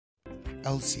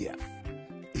LCF,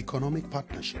 Economic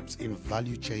Partnerships in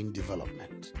Value Chain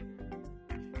Development.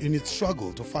 In its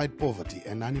struggle to fight poverty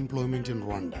and unemployment in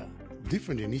Rwanda,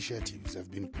 different initiatives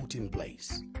have been put in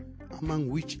place, among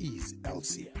which is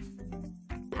LCF.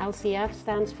 LCF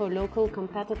stands for Local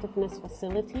Competitiveness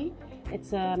Facility.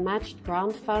 It's a matched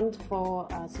grant fund for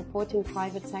supporting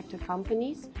private sector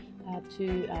companies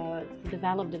to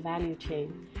develop the value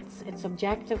chain. Its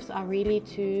objectives are really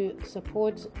to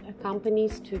support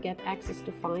companies to get access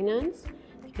to finance,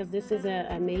 because this is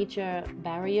a major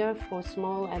barrier for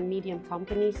small and medium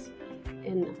companies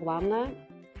in Rwanda.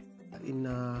 In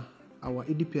our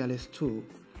EDPLS2,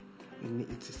 in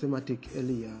its systematic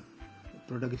area,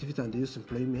 productivity and youth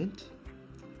employment,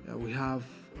 we have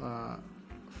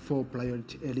 4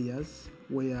 priority areas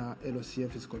where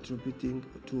LCF is contributing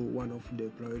to one of the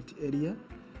priority area,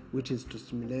 which is to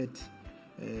stimulate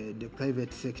the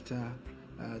private sector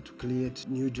to create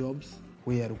new jobs,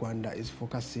 where Rwanda is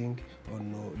focusing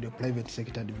on the private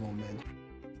sector development.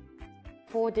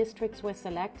 4 districts were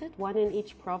selected, 1 in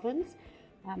each province,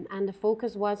 and the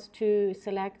focus was to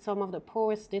select some of the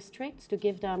poorest districts to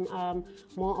give them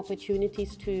more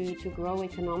opportunities to grow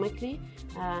economically.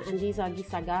 And these are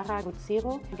Gisagara,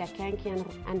 Rutsiro, Gakenke,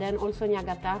 and then also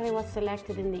Nyagatare was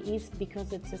selected in the east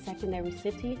because it's a secondary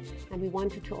city, and we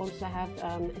wanted to also have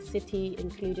a city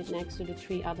included next to the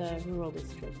 3 other rural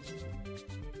districts.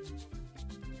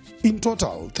 In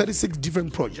total, 36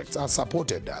 different projects are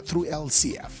supported through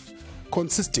LCF,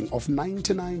 consisting of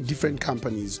 99 different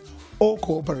companies or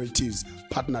cooperatives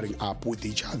partnering up with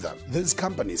each other. These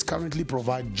companies currently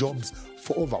provide jobs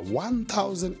for over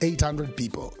 1,800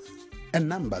 people, a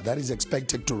number that is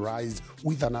expected to rise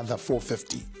with another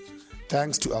 450,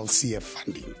 thanks to LCF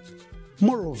funding.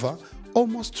 Moreover,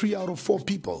 almost 3 out of 4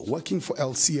 people working for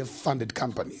LCF-funded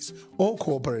companies or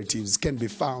cooperatives can be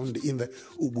found in the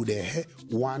Ubudehe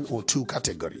 1 or 2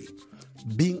 category,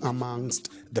 being amongst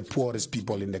the poorest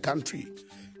people in the country,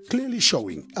 clearly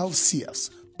showing LCF's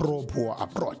pro-poor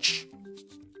approach.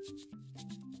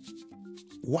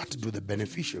 What do the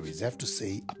beneficiaries have to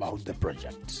say about the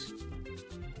project?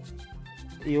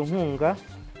 Iyo nkunga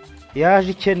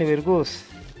yaje ikenewe rwose.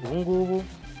 Ubu ngubu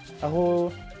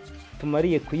aho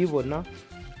tumariye kuyibona,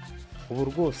 ubu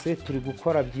rwose turi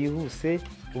gukora byihuse.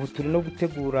 Ubu turi no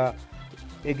gutegura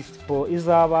expo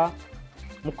izaba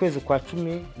mu kwezi kwa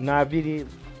 12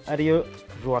 ariyo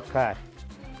Rwakare.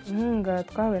 Inkunga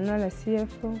twahawe na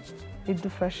LCF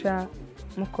idufasha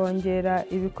mu kongera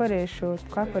ibikoresho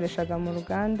twakoreshaga mu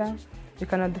ruganda,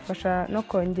 bikanadufasha no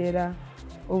kongera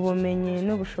ubumenyi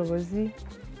n'ubushobozi,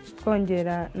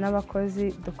 kongera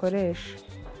n'abakozi dukoresha.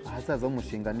 Ahazaza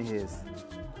umushinga ni heza.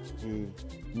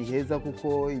 Ni heza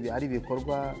kuko ari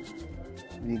ibikorwa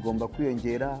bigomba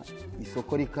kwiyongera,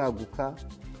 isoko rikaguka,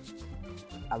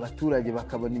 abaturage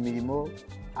bakabona imirimo,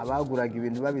 abaguraga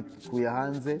ibintu babikuye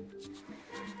hanze.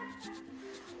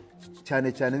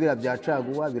 Cyane cyane bira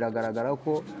byacaguwa, biragaragara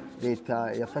ko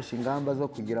leta yafashe ingamba zo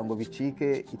kugira ngo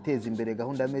bicike, iteza imbere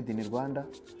gahunda Made in Rwanda.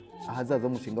 Ahazaza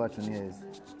umushinga wacu ni heza.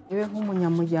 Yewe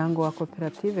nk'umunyamuryango wa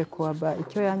koperative Kuaba,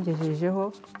 icyo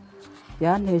yangejejeho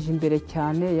yanteje imbere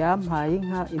cyane, yampaye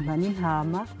inka, impa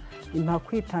n'intama, impa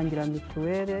kwitangira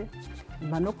mituwere,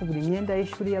 impa no kugura imyenda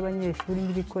y'ishuri y'abanyeshuri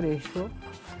n'ibikoresho.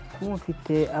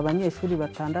 Mufite abanyeshuri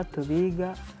 6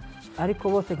 biga, ariko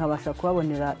bose nkabasha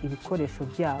kubabonera ibikoresho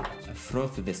byabo.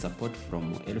 Through the support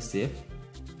from LCF,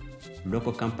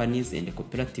 local companies and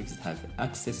cooperatives have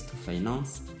access to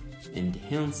finance, and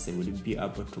hence will be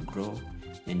able to grow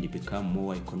and become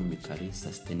more economically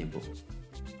sustainable.